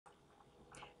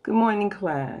Good morning,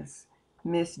 class.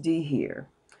 Miss D here.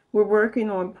 We're working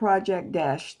on project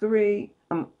dash 3.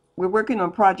 We're working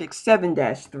on project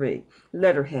 7-3,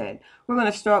 letterhead. We're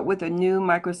going to start with a new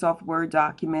Microsoft Word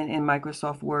document in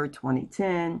Microsoft Word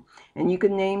 2010, and you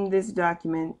can name this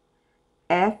document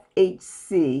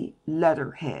FHC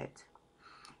letterhead.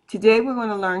 Today we're going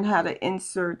to learn how to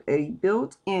insert a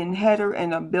built-in header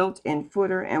and a built-in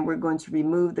footer, and we're going to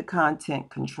remove the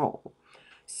content control.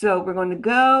 So we're going to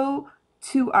go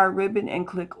to our ribbon and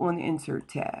click on the Insert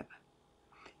tab.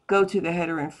 Go to the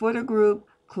header and footer group,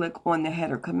 click on the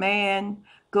header command,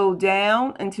 go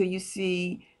down until you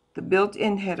see the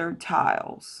built-in header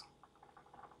tiles.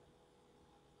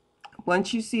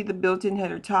 Once you see the built-in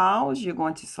header tiles, you're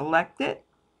going to select it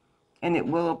and it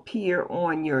will appear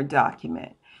on your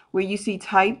document. Where you see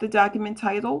type the document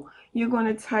title, you're going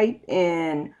to type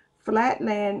in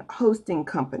Flatland Hosting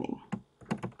Company.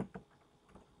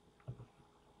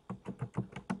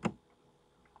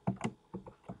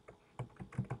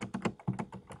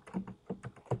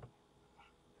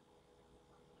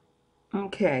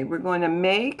 Okay, we're going to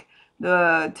make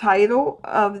the title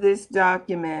of this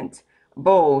document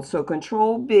bold. So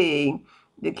Control B,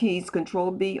 the keys Control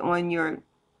B on your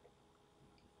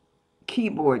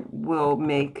keyboard will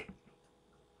make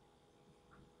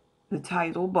the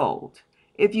title bold.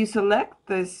 If you select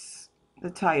the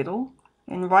title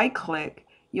and right click,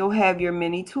 you'll have your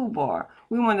mini toolbar.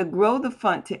 We want to grow the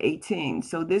font to 18.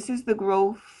 So this is the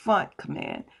grow font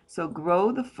command. So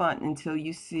grow the font until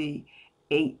you see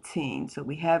 18. So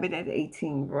we have it at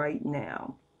 18 right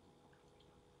now.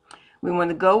 We want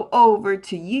to go over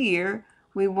to year.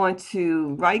 We want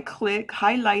to right click,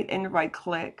 highlight and right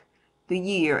click the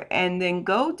year, and then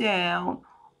go down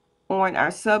on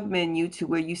our sub menu to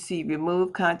where you see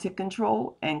remove content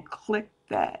control and click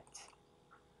that,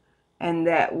 and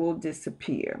that will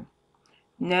disappear.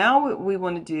 Now what we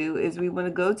want to do is we want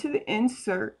to go to the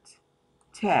Insert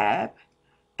tab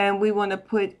and we want to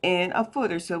put in a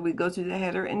footer. So we go to the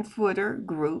header and footer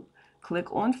group,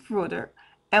 click on footer,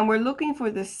 and we're looking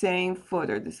for the same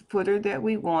footer. This footer that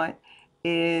we want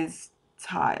is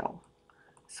tile.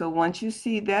 So once you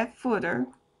see that footer,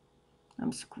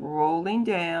 I'm scrolling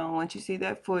down. Once you see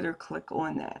that footer, click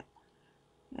on that.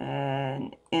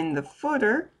 And in the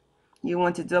footer, you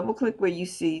want to double click where you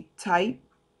see type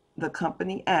the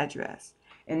company address.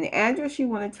 And the address you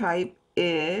want to type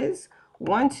is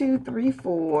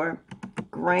 1234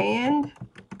 Grand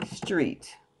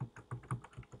Street,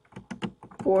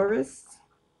 Forest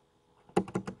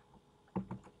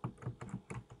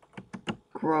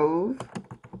Grove,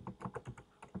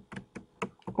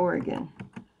 Oregon,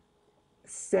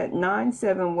 set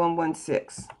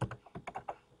 97116.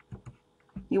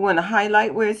 You want to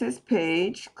highlight where it says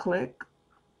page, click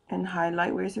and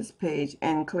highlight where it says page,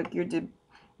 and click your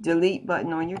delete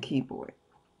button on your keyboard.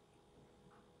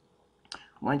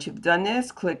 Once you've done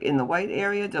this, click in the white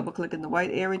area, double click in the white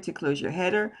area to close your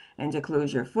header and to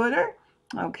close your footer.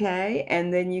 Okay,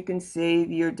 and then you can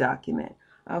save your document.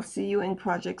 I'll see you in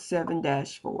project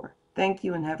 7-4. Thank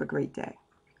you and have a great day.